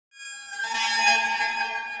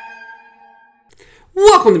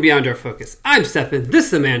Welcome to Beyond Our Focus. I'm Stefan, this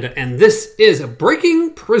is Amanda, and this is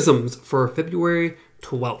Breaking Prisms for February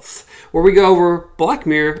 12th, where we go over Black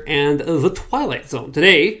Mirror and The Twilight Zone.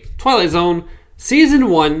 Today, Twilight Zone, Season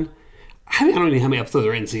 1. I don't know how many episodes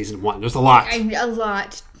are in Season 1. There's a lot. A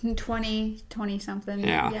lot. 20 something.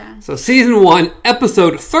 Yeah. So Season 1,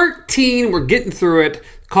 Episode 13, we're getting through it,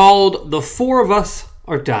 called The Four of Us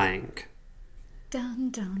Are Dying. Dun,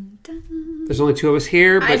 dun, dun. There's only two of us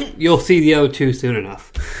here, but you'll see the other two soon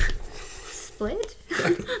enough. Split?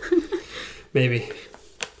 Maybe.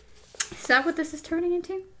 Is that what this is turning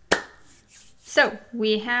into? So,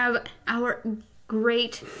 we have our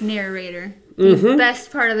great narrator. The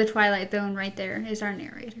best part of the Twilight Zone right there is our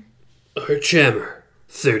narrator. Arch Hammer,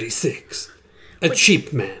 36. A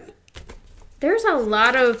cheap man. There's a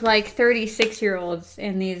lot of, 36-year-olds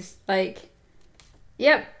in these,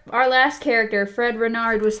 Yep, our last character, Fred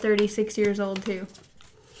Renard, was 36 years old, too.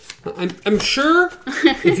 I'm sure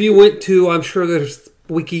if you went to, I'm sure there's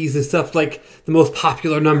wikis and stuff like the most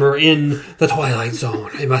popular number in the Twilight Zone.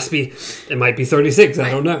 It might be 36, I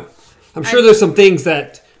don't know. I'm sure there's some things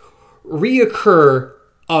that reoccur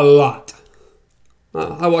a lot.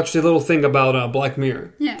 I watched a little thing about Black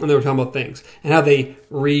Mirror, and they were talking about things, and how they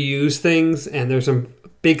reuse things, and there's some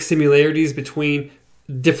big similarities between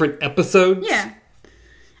different episodes. Yeah.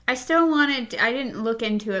 I didn't look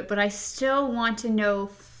into it, but I still want to know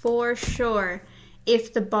for sure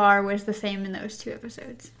if the bar was the same in those two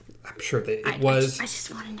episodes. I'm sure that it was. I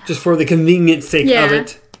just want to know. Just for the convenience sake of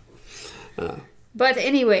it. But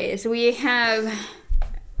anyways, we have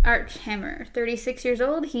Arch Hammer, 36 years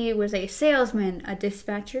old. He was a salesman, a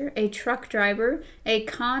dispatcher, a truck driver, a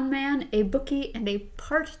con man, a bookie, and a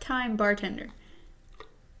part-time bartender.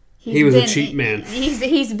 He was a cheap man.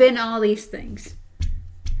 He's been all these things.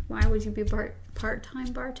 Why would you be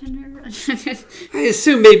part-time bartender? I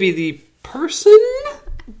assume maybe the person?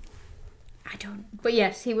 I don't. But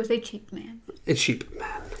yes, he was a cheap man. A cheap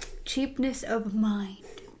man. Cheapness of mind.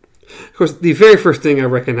 Of course, the very first thing I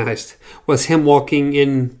recognized was him walking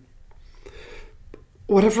in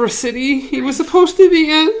whatever city he was supposed to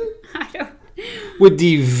be in. I don't. With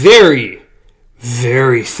the very,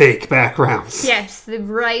 very fake backgrounds. Yes, the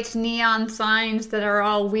bright neon signs that are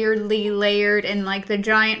all weirdly layered and the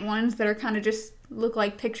giant ones that are kind of just look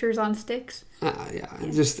like pictures on sticks.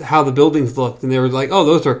 Just how the buildings looked. And they were like, oh,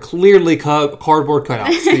 those are clearly cardboard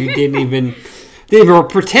cutouts. So you didn't even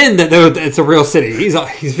pretend that it's a real city.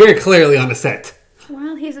 He's very clearly on a set.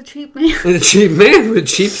 Well, he's a cheap man. A cheap man with a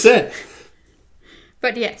cheap set.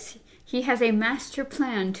 But yes, he has a master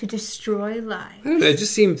plan to destroy lives. I don't know, it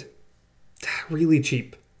just seemed really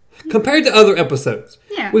cheap compared to other episodes.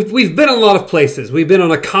 Yeah, we've been a lot of places. We've been on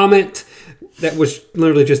a comet that was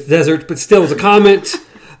literally just desert, but still was a comet.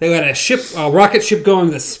 They had a rocket ship going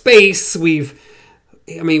to space. We've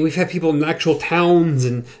had people in actual towns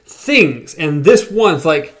and things, and this one's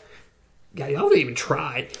y'all didn't even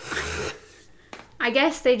try. I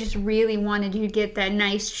guess they just really wanted you to get that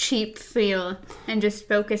nice cheap feel and just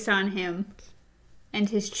focus on him and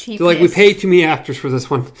his cheapness. So we paid too many actors for this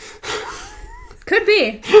one. Could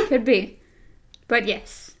be. But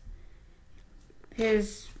yes.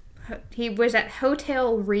 He was at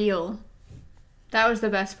Hotel Real. That was the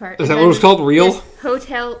best part. Is that what it was called? Real?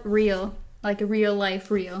 Hotel Real. Like a real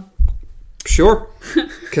life real. Sure.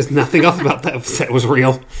 Because nothing else about that set was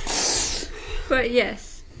real. But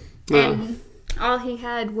yes. And all he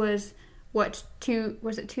had was, two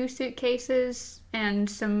suitcases and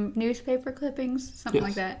some newspaper clippings? Something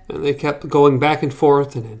like that. And they kept going back and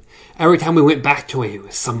forth, and then every time we went back to it, it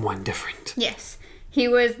was someone different. Yes.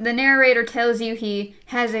 The narrator tells you he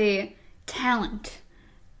has a talent.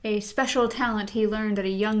 A special talent he learned at a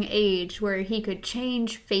young age where he could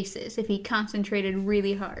change faces if he concentrated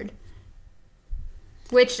really hard.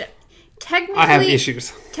 Which, technically... I have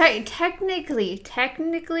issues. Technically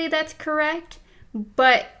that's correct,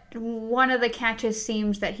 but one of the catches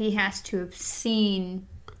seems that he has to have seen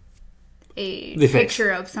a picture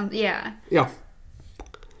of something. Yeah. Yeah.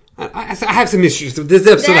 I have some issues. This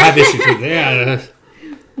episode I have issues with. Yeah.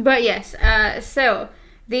 But yes, so...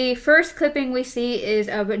 The first clipping we see is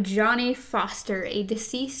of Johnny Foster, a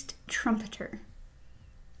deceased trumpeter.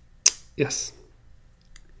 Yes.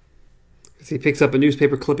 He picks up a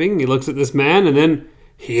newspaper clipping, he looks at this man, and then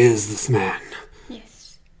he is this man.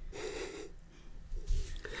 Yes.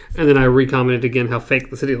 And then I recommented again how fake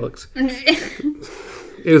the city looks.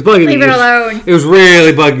 It was bugging me. Leave it alone. It was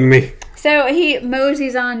really bugging me. So he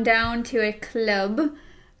moseys on down to a club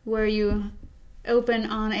where you... open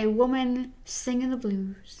on a woman singing the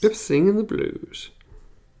blues. Yep, singing the blues.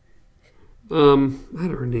 I had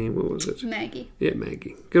her name. What was it? Maggie. Yeah,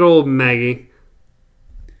 Maggie. Good old Maggie.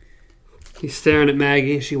 He's staring at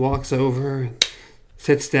Maggie. She walks over and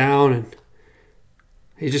sits down, and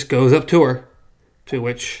he just goes up to her, to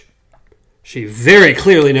which she very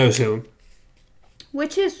clearly knows him.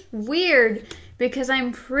 Which is weird, because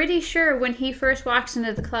I'm pretty sure when he first walks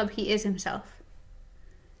into the club, he is himself.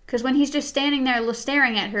 Because when he's just standing there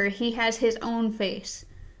staring at her, he has his own face.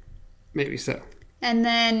 Maybe so. And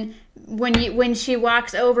then when she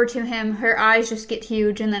walks over to him, her eyes just get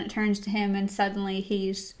huge, and then it turns to him, and suddenly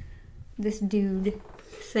he's this dude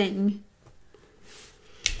thing.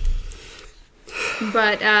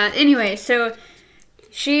 But anyway, so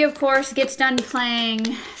she, of course, gets done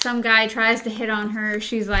playing. Some guy tries to hit on her.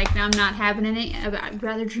 She's like, I'm not having any. I'd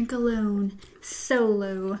rather drink alone.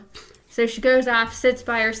 Solo. So she goes off, sits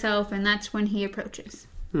by herself, and that's when he approaches.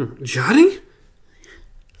 Johnny?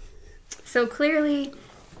 So clearly,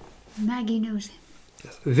 Maggie knows him.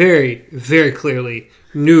 Very, very clearly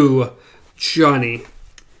knew Johnny.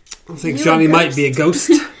 I think You Johnny a might ghost? be a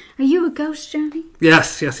ghost. Are you a ghost, Johnny?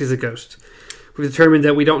 Yes, he's a ghost. We've determined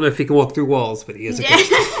that we don't know if he can walk through walls, but he is a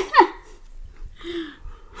ghost.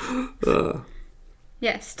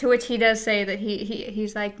 Yes, to which he does say that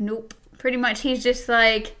he's like, nope. Pretty much, he's just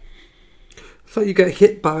like... I thought you got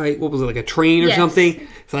hit by, what was it, like a train or Yes. something?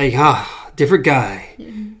 It's like, different guy.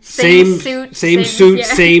 Same suit. Same suit, yeah.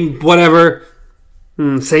 same whatever.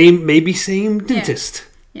 Same dentist.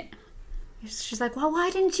 Yeah. She's like, well, why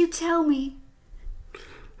didn't you tell me?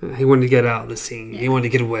 He wanted to get out of the scene. Yeah. He wanted to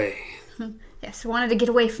get away. Yes, wanted to get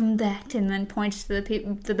away from that, and then points to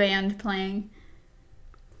the band playing.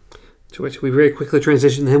 To which we very quickly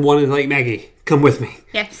transitioned to him wanting to, like, Maggie, come with me.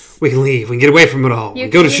 Yes. We can leave. We can get away from it all. We can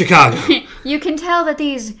go to Chicago. You can tell that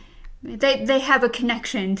they have a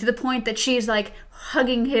connection to the point that she's like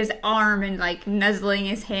hugging his arm and like nuzzling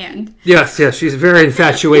his hand. Yes, she's very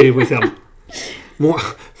infatuated with him.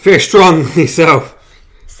 Very strongly so.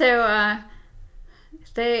 So,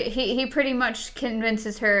 he pretty much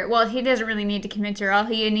convinces her. Well, he doesn't really need to convince her. All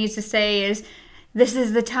he needs to say is, "This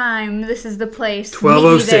is the time. This is the place.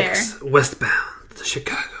 12:06 westbound to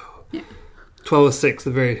Chicago." Yeah. 12:06,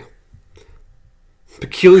 a very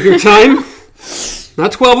peculiar time.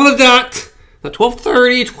 Not 12 on the dot. Not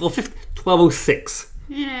 12:30. 12:50. 12:06.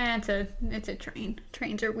 Yeah, it's a train.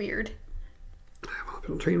 Trains are weird. I've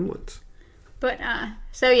been on a train once. But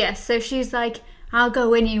so she's like, I'll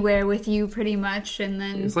go anywhere with you, pretty much, and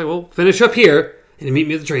then It's like, well, finish up here and meet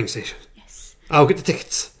me at the train station. yes. I'll get the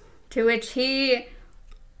tickets. To which he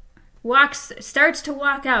starts to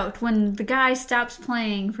walk out when the guy stops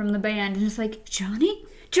playing from the band and is like, Johnny,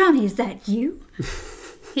 is that you?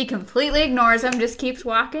 He completely ignores him, just keeps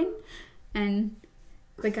walking, and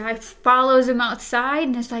the guy follows him outside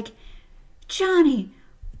and is like, Johnny,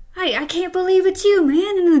 I can't believe it's you,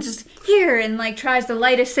 man, and then just here and like tries to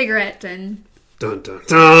light a cigarette and Dun dun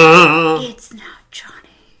dun. it's not Johnny.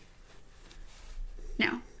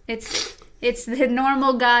 No, it's the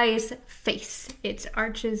normal guy's face. It's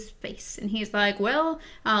Arch's face. And he's like, well,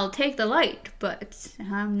 I'll take the light, but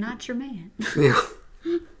I'm not your man. Yeah.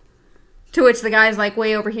 To which the guy's like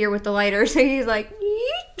way over here with the lighter. So he's like,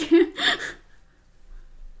 yeet.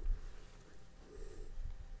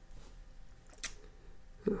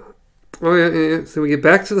 Oh, yeah. So we get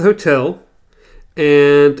back to the hotel,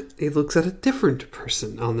 and he looks at a different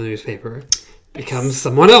person on the newspaper. Becomes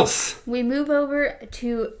someone else. We move over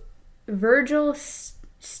to Virgil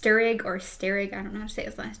Sterig, or Sterig, I don't know how to say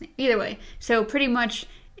his last name. Either way. So pretty much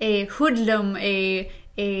a hoodlum, a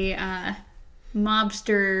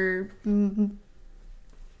mobster,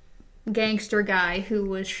 gangster guy who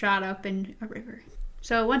was shot up in a river.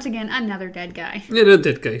 So once again, another dead guy. Yeah, no,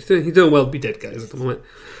 dead guy. He's doing well to be dead guys at the moment.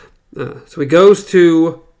 So he goes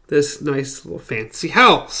to this nice little fancy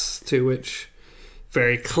house, to which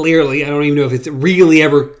very clearly, I don't even know if it's really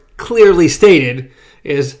ever clearly stated,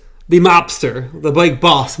 is the mobster, the big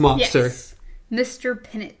boss mobster. Yes, Mr.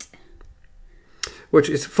 Pinnett. Which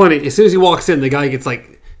is funny. As soon as he walks in, the guy gets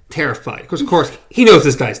like terrified. Because of course, he knows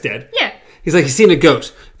this guy's dead. Yeah. He's like, he's seen a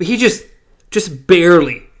ghost. But he just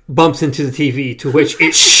barely bumps into the TV, to which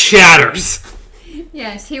it shatters.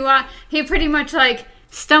 Yes, he pretty much like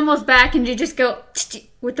stumbles back and you just go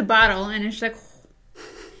with the bottle, and it's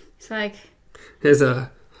like,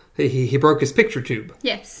 He broke his picture tube.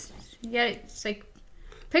 yes, yeah, it's like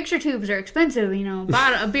picture tubes are expensive, you know.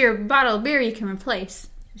 Bottle of beer you can replace.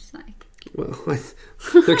 It's like, Well,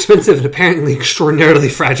 they're expensive and apparently extraordinarily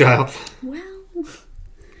fragile. well.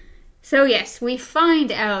 So yes, we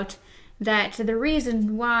find out that the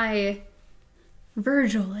reason why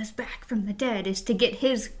Virgil is back from the dead is to get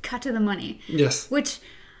his cut of the money. Yes. Which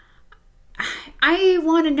I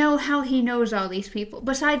want to know how he knows all these people.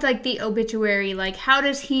 Besides, like, the obituary, like, how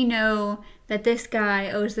does he know that this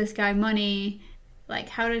guy owes this guy money. Like,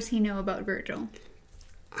 how does he know about Virgil?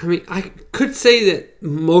 I mean, I could say that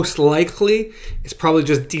most likely it's probably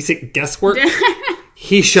just decent guesswork.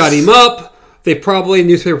 He shut him up. They probably,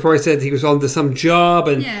 newspaper probably said he was on to some job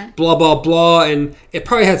and blah, blah, blah. And it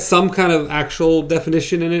probably had some kind of actual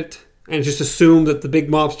definition in it. And just assumed that the big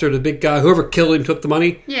mobster, the big guy, whoever killed him took the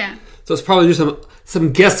money. Yeah. So it's probably just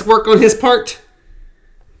some guesswork on his part.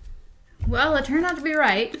 Well, it turned out to be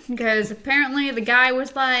right. Because apparently the guy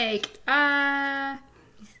was like, I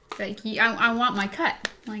want my cut.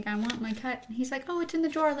 Like, I want my cut. And he's like, oh, it's in the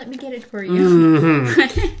drawer. Let me get it for you.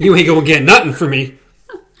 Mm-hmm. You ain't gonna get nothing from me.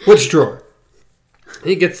 Which drawer?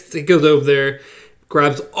 He goes over there,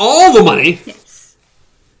 grabs all the money. Yes.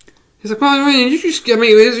 He's like, well, I mean,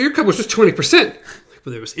 your cut was just 20%.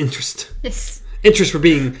 But there was interest. Yes. Interest for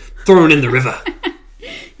being thrown in the river.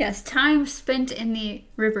 Yes, time spent in the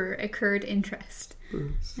river occurred interest.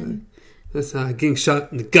 That's getting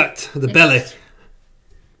shot in the gut, the belly.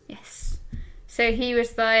 Yes. So he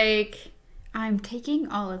was like, I'm taking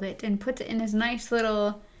all of it, and puts it in his nice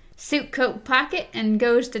little suit coat pocket and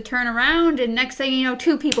goes to turn around, and next thing you know,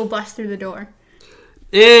 2 people bust through the door.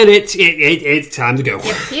 And it's time to go.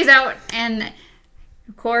 Yep, he's out, and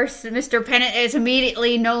of course, Mr. Pennant is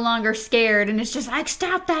immediately no longer scared, and it's just like,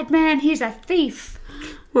 stop that man, he's a thief.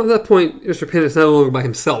 Well, at that point, Mr. Pennant's no longer by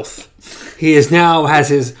himself. He has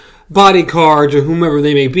his bodyguards or whomever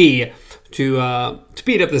they may be to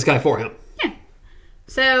beat up this guy for him. Yeah.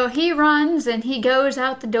 So he runs and he goes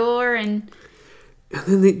out the door and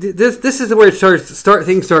then this is where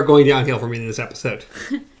things start going downhill for me in this episode.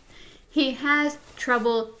 He has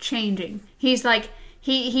trouble changing. He's like,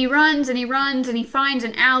 he runs and he runs and he finds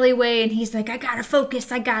an alleyway and he's like, I gotta focus.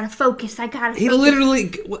 He literally,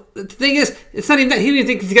 the thing is, it's not even that. He don't even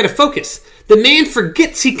think he's gotta focus. The man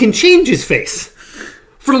forgets he can change his face.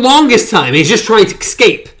 For the longest time, he's just trying to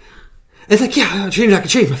escape. And it's like, yeah, I can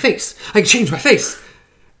change my face.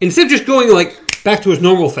 Instead of just going like back to his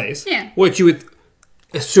normal face, which you would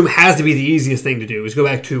assume has to be the easiest thing to do, is go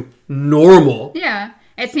back to normal. Yeah,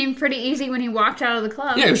 it seemed pretty easy when he walked out of the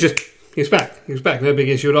club. Yeah, he was back. No big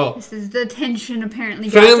issue at all. This is the tension apparently.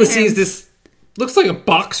 Finally sees this, looks like a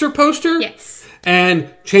boxer poster. Yes.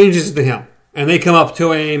 And changes it to him. And they come up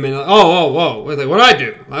to him and, whoa. What'd I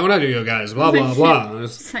do? What'd I do, you guys? Blah, blah, blah.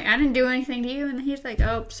 It's like, I didn't do anything to you. And he's like,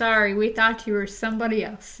 oh, sorry. We thought you were somebody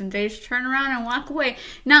else. And they just turn around and walk away.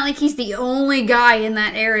 Not like he's the only guy in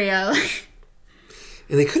that area.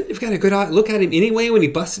 And they couldn't have got a good look at him anyway when he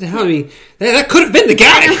busted out. I mean, that could have been the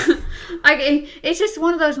guy. Like, it's just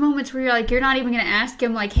one of those moments where you're like, you're not even going to ask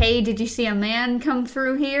him, like, hey, did you see a man come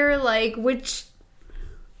through here? Like, what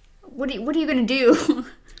are you going to do?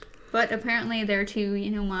 But apparently they're too,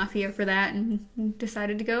 mafia for that and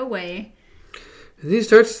decided to go away. And he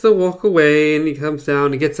starts to walk away and he comes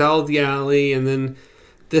down, he gets out of the alley, and then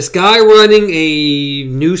this guy running a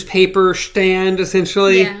newspaper stand,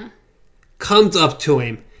 essentially, comes up to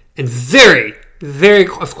him and very, very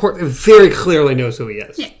clearly knows who he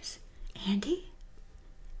is. Yes. Andy?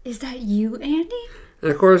 Is that you, Andy?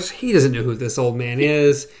 And of course, he doesn't know who this old man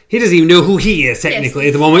is. He doesn't even know who he is, technically,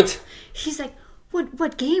 at the moment. He's like,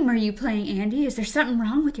 what game are you playing, Andy? Is there something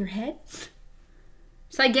wrong with your head?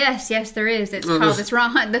 So I guess, yes, there is. It's called, it's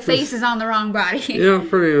wrong. The face is on the wrong body. Yeah,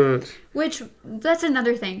 pretty much. Which, that's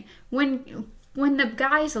another thing. When the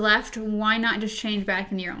guy's left, why not just change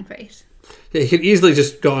back into your own face? Yeah, he could easily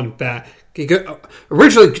just gone back.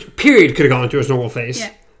 Originally, period could have gone to his normal face.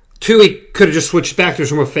 Yeah. 2, he could have just switched back to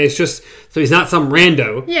his normal face just so he's not some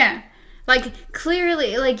rando. Yeah. Like,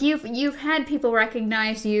 clearly, like, you've had people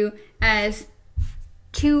recognize you as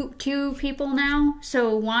two people now,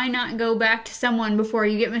 so why not go back to someone before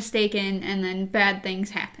you get mistaken and then bad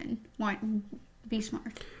things happen? Why? Be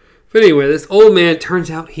smart. But anyway, this old man,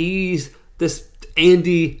 turns out he's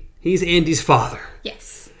Andy's father.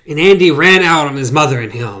 Yes. And Andy ran out on his mother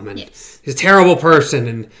and him, and he's a terrible person,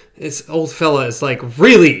 and this old fella is like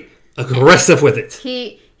really aggressive with it.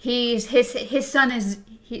 His son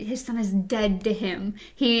is dead to him.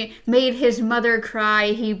 He made his mother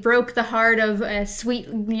cry. He broke the heart of a sweet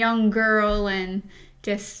young girl, and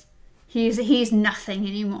just he's nothing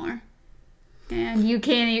anymore. And you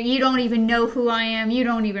don't even know who I am. You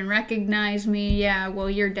don't even recognize me. Yeah, well,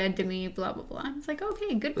 you're dead to me. Blah blah blah. It's like,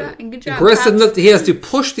 okay, good job. Aggressive enough that he has to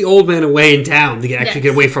push the old man away and down to actually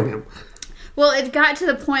get away from him. Well, it got to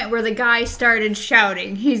the point where the guy started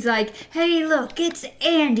shouting. He's like, hey, look, it's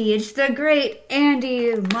Andy. It's the great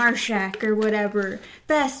Andy Marshak or whatever.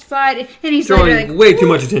 Best fight. And he's drawing way too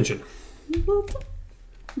much attention.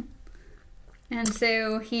 And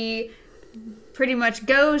so he pretty much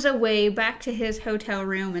goes away back to his hotel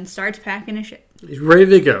room and starts packing his shit. He's ready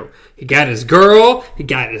to go. He got his girl, he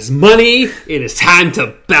got his money, it is time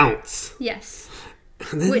to bounce. Yes.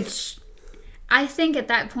 Then, Which, I think at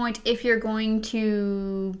that point, if you're going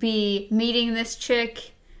to be meeting this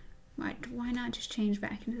chick, why not just change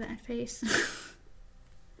back into that face?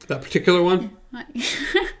 that particular one?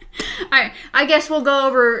 I guess we'll go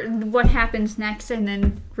over what happens next and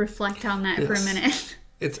then reflect on that for a minute.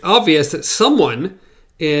 It's obvious that someone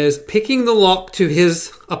is picking the lock to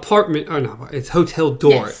his apartment, or no, it's hotel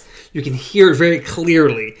door. Yes. You can hear it very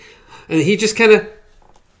clearly. And he just kind of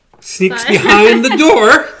sneaks behind the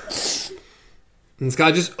door. And this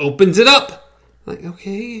guy just opens it up. Like,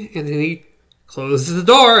 okay. And then he closes the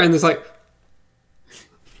door and it's like,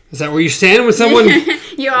 is that where you stand when someone...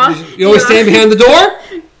 you always stand behind the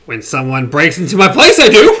door? When someone breaks into my place, I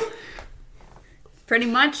do. Pretty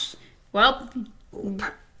much. Well...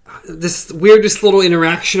 This weirdest little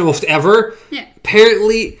interaction almost ever. Yeah.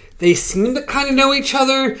 Apparently, they seem to kind of know each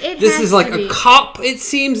other. This is like a cop, it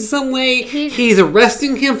seems, in some way. He's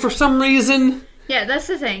arresting him for some reason. Yeah, that's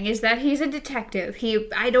the thing, is that he's a detective.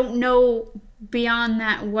 I don't know beyond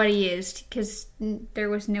that what he is, because there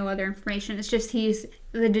was no other information. It's just he's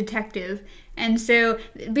the detective. And so,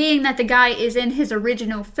 being that the guy is in his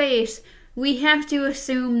original face, we have to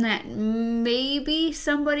assume that maybe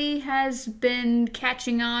somebody has been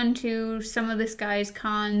catching on to some of this guy's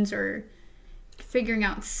cons or figuring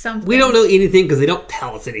out something. We don't know anything because they don't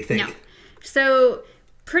tell us anything. No. So,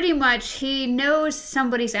 pretty much, he knows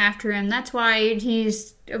somebody's after him. That's why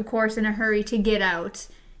he's, of course, in a hurry to get out.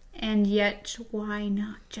 And yet, why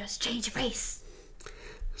not just change your face?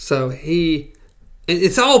 So,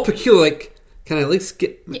 it's all peculiar, like... Can I at least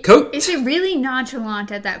get my coat? Is it really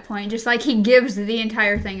nonchalant at that point? Just like he gives the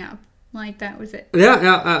entire thing up. Like that was it.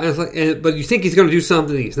 Yeah. It's like, but you think he's going to do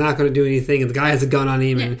something, he's not going to do anything, and the guy has a gun on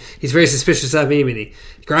him, and he's very suspicious of him, and he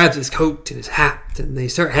grabs his coat and his hat, and they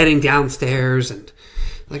start heading downstairs, and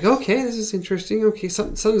like, okay, this is interesting. Okay,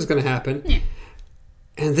 something's going to happen. Yeah.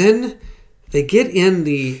 And then they get in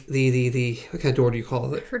the what kind of door do you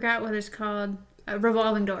call it? I forgot what it's called. A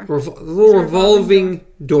revolving door. A little revolving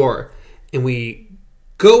door. And we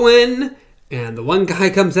go in, and the one guy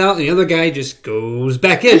comes out, and the other guy just goes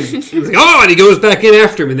back in. He's like, and he goes back in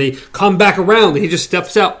after him, and they come back around, and he just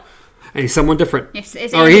steps out, and he's someone different. Yes,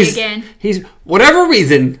 it's Andy again. He's, whatever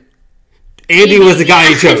reason, Andy was the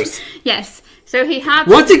guy he chose. Yes. So he hopped...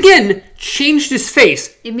 Once again, changed his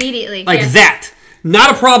face. Immediately. Like that.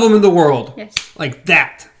 Not a problem in the world. Yes. Like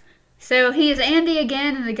that. So he is Andy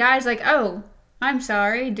again, and the guy's like, oh, I'm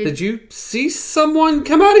sorry. Did you see someone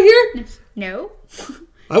come out of here? No.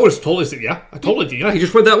 I would have totally said, yeah. I totally did. Yeah, he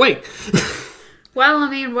just went that way. Well, I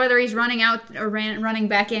mean, whether he's running out or running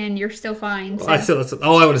back in, you're still fine. So. Well, that's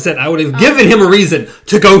all I would have said. I would have given him a reason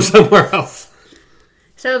to go somewhere else.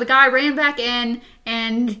 So the guy ran back in,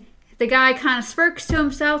 and the guy kind of smirks to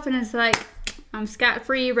himself and is like, I'm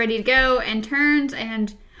scot-free, ready to go, and turns,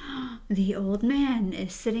 and the old man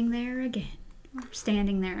is sitting there again. Or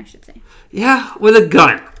standing there, I should say. Yeah, with a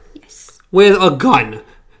gun. Yes. With a gun.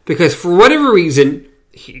 Because for whatever reason,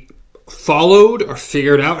 he followed or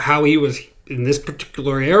figured out how he was in this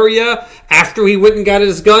particular area after he went and got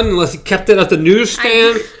his gun, unless he kept it at the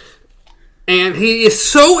newsstand. And he is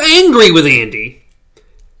so angry with Andy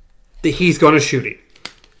that he's going to shoot him.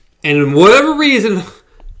 And for whatever reason,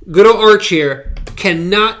 good old Arch here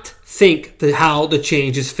cannot think how to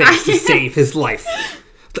change his face to save his life.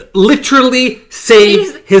 Literally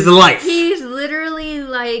save his life. He's literally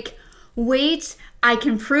like, wait, I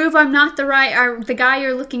can prove I'm not the guy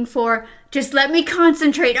you're looking for. Just let me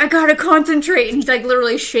concentrate. I gotta concentrate. And he's like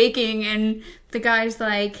literally shaking, and the guy's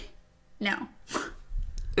like, no.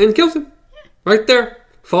 And kills him. Right there.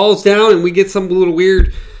 Falls down, and we get some little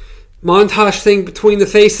weird montage thing between the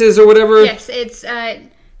faces or whatever. Yes, it's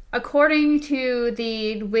according to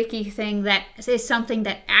the wiki thing, that is something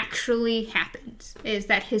that actually happens. Is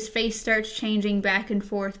that his face starts changing back and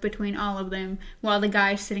forth between all of them while the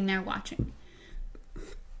guy's sitting there watching.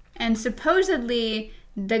 And supposedly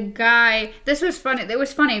the guy... This was funny. It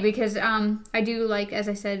was funny because I do, like, as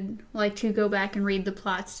I said, like to go back and read the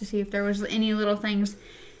plots to see if there was any little things.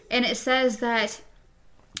 And it says that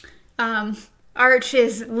Arch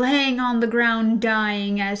is laying on the ground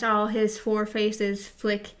dying as all his four faces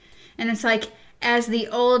flick. And it's like, as the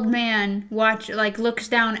old man looks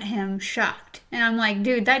down at him, shocked. And I'm like,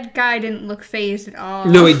 dude, that guy didn't look phased at all.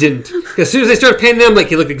 No, he didn't. As soon as they started panning him,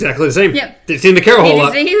 he looked exactly the same. Yep. Didn't seem to care a whole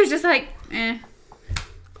lot. He was just like, eh.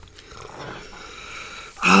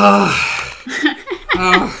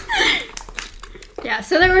 Yeah,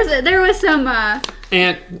 so there was some...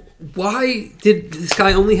 And why did this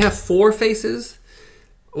guy only have 4 faces?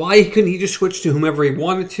 Why couldn't he just switch to whomever he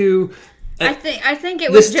wanted to? I think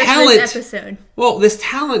it was just this episode. Well, this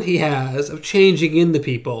talent he has of changing into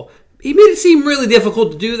people, he made it seem really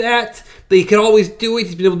difficult to do that. That he could always do it.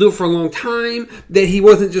 He's been able to do it for a long time. That he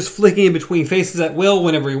wasn't just flicking in between faces at will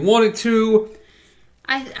whenever he wanted to.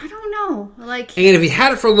 I don't know. Like, and if he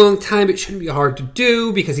had it for a long time, it shouldn't be hard to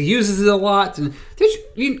do because he uses it a lot. And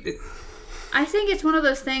I think it's one of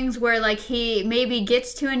those things where, like, he maybe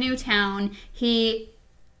gets to a new town, he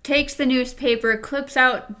takes the newspaper, clips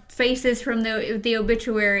out faces from the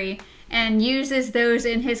obituary, and uses those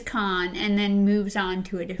in his con, and then moves on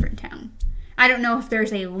to a different town. I don't know if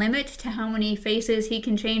there's a limit to how many faces he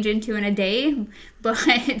can change into in a day, but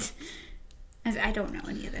I don't know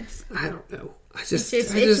any of this. I don't know. I just weird.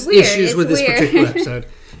 issues with this particular episode.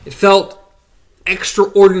 It felt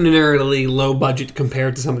extraordinarily low budget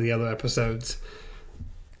compared to some of the other episodes.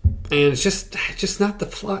 And it's just not the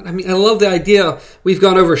plot. I mean, I love the idea. We've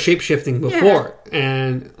gone over shape-shifting before. Yeah.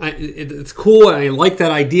 And it's cool, and I like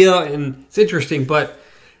that idea, and it's interesting. But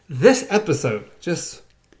this episode just...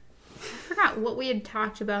 I forgot what we had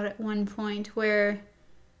talked about at one point, where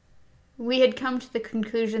we had come to the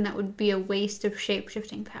conclusion that would be a waste of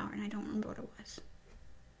shape-shifting power, and I don't remember what it was.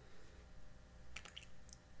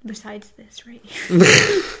 Besides this right here.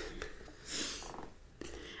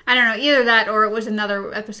 I don't know, either that or it was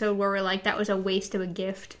another episode where we're like, that was a waste of a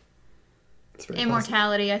gift.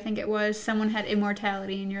 Immortality, possible. I think it was. Someone had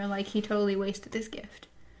immortality and you're like, he totally wasted this gift.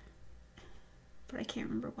 But I can't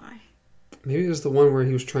remember why. Maybe it was the one where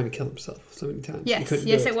he was trying to kill himself so many times. Yes,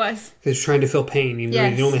 it was. He was trying to feel pain, even though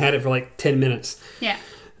he only had it for like 10 minutes. Yeah.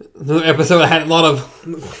 Another episode I had a lot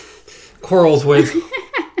of quarrels with.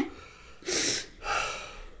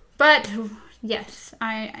 But, yes,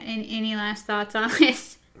 any last thoughts on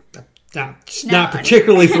it? Not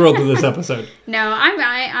particularly thrilled with this episode. No,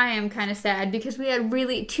 I am kind of sad because we had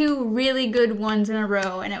two really good ones in a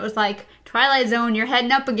row, and it was like, Twilight Zone, you're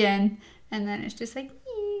heading up again, and then it's just like,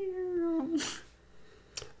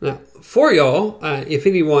 Now, for y'all, if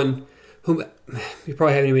anyone who you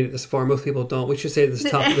probably haven't made it this far, most people don't. We should say at the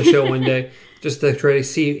top of the show one day, just to try to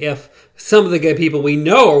see if some of the good people we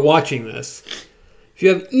know are watching this. If you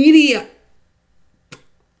have any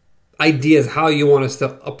ideas how you want us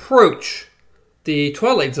to approach the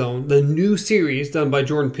Twilight Zone, the new series done by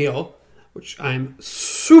Jordan Peele, which I'm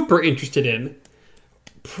super interested in,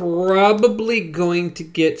 probably going to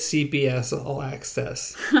get CBS All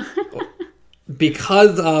Access.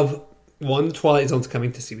 Because of, 1, the Twilight Zone's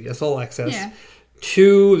coming to CBS All Access. Yeah.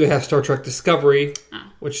 2, they have Star Trek Discovery,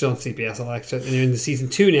 which is on CBS All Access, and they're in the season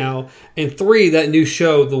 2 now. And 3, that new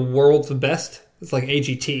show, The World's Best. It's like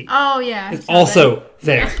AGT. Oh, yeah. It's also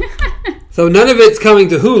there. So none of it's coming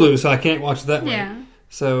to Hulu, so I can't watch it that way. Yeah.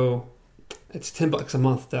 So it's $10 a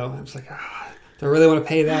month, though. I'm just like, do I really want to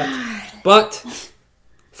pay that? But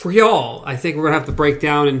for y'all, I think we're going to have to break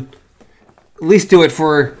down and at least do it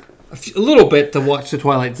for a little bit to watch the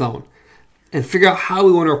Twilight Zone and figure out how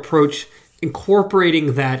we want to approach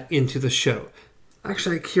incorporating that into the show.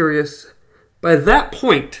 Actually, I'm curious. By that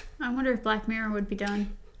point, I wonder if Black Mirror would be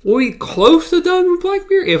done. Will we close to done with Black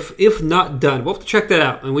Mirror? If not done, we'll have to check that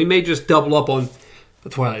out. And we may just double up on the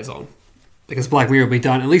Twilight Zone. Because Black Mirror will be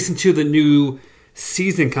done, at least until the new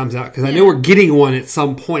season comes out. Because I know we're getting one at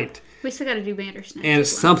some point. We still got to do Bandersnatch. And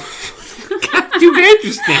got to do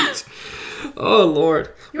Bandersnatch. Oh, Lord.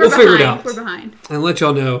 We'll figure it out. We're behind. And let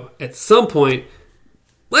y'all know, at some point,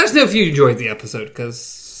 let us know if you enjoyed the episode.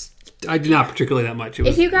 Because I did not particularly that much.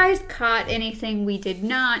 If you guys caught anything we did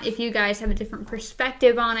not, if you guys have a different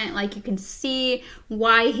perspective on it, like you can see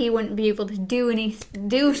why he wouldn't be able to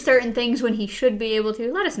do certain things when he should be able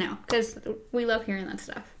to, let us know, because we love hearing that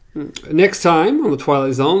stuff. Next time on the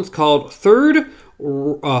Twilight Zone, it's called Third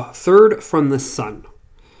from the Sun.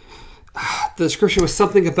 The description was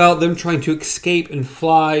something about them trying to escape and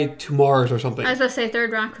fly to Mars or something. I was about to say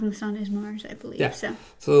Third Rock from the Sun is Mars, I believe. Yeah.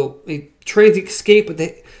 So they tried to escape, but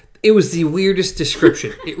it was the weirdest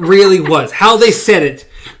description. It really was. How they said it,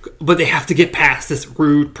 but they have to get past this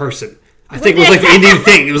rude person. I think it was like the ending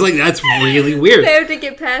thing. It was like, that's really weird. They have to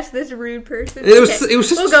get past this rude person. It was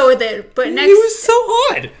just, we'll go with it. But next, it was so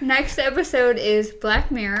odd. Next episode is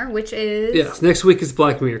Black Mirror, which is... Yes, next week is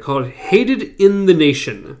Black Mirror, called Hated in the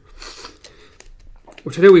Nation.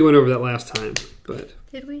 Which I know we went over that last time, but...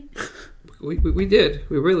 Did we? We did.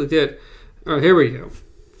 We really did. All right, here we go.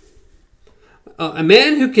 A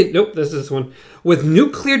man who can... Nope, this is this one. With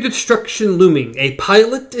nuclear destruction looming, a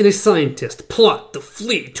pilot and a scientist plot to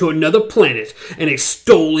flee to another planet in a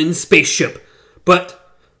stolen spaceship,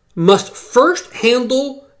 but must first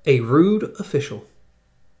handle a rude official.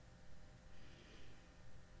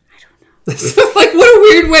 Like, what a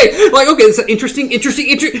weird way. Like, okay, it's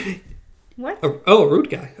interesting. What? Oh, a rude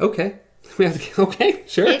guy. Okay. Okay,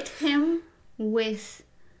 sure. Hit him with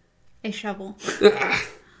a shovel.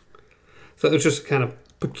 So it was just kind of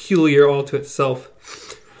peculiar all to itself.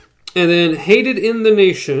 And then Hated in the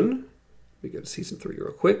Nation. We go to season 3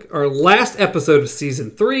 real quick. Our last episode of season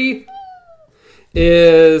 3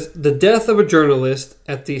 is the death of a journalist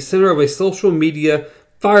at the center of a social media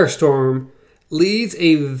firestorm leads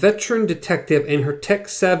a veteran detective and her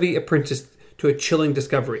tech-savvy apprentice to a chilling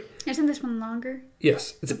discovery. Isn't this one longer?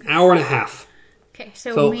 Yes, it's an hour and a half. Okay,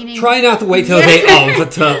 So meaning... try not to wait till day of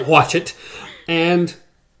to watch it. And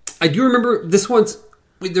I do remember this one's...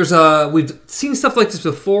 we've seen stuff like this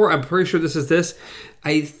before. I'm pretty sure this is this.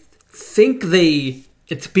 I think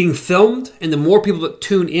it's being filmed, and the more people that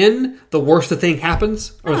tune in, the worse the thing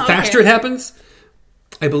happens, or the faster it happens.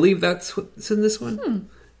 I believe that's what's in this one.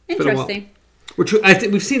 Interesting. Which I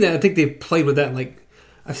think we've seen that. I think they've played with that. Like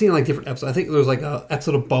I've seen like different episodes. I think there was like an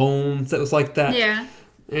episode of Bones that was like that. Yeah.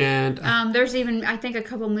 And there's even I think a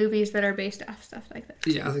couple movies that are based off stuff like that.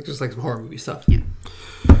 Yeah, I think there's like some horror movie stuff. Yeah.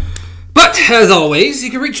 But as always,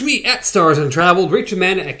 you can reach me at Stars Untraveled, reach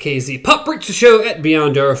Amanda at KZ Pup, reach the show at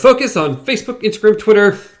Beyond Our Focus on Facebook, Instagram,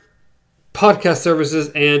 Twitter, podcast services,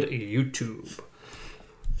 and YouTube.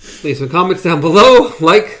 Leave some comments down below,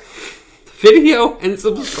 like the video, and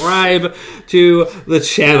subscribe to the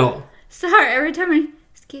channel. Sorry, every time I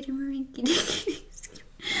skater marine, every time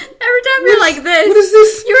you're like this. What is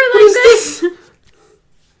this? You're like this.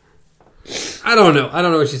 I don't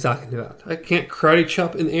know what she's talking about. I can't karate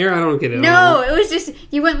chop in the air. I don't get it. No, it was just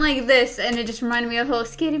you went like this, and it just reminded me of whole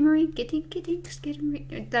skater marine, skater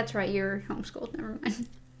marine. That's right, you're homeschooled. Never mind.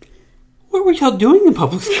 What were y'all doing in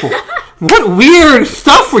public school? What weird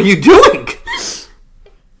stuff were you doing?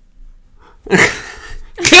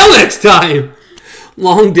 Till next time,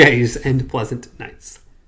 long days and pleasant nights.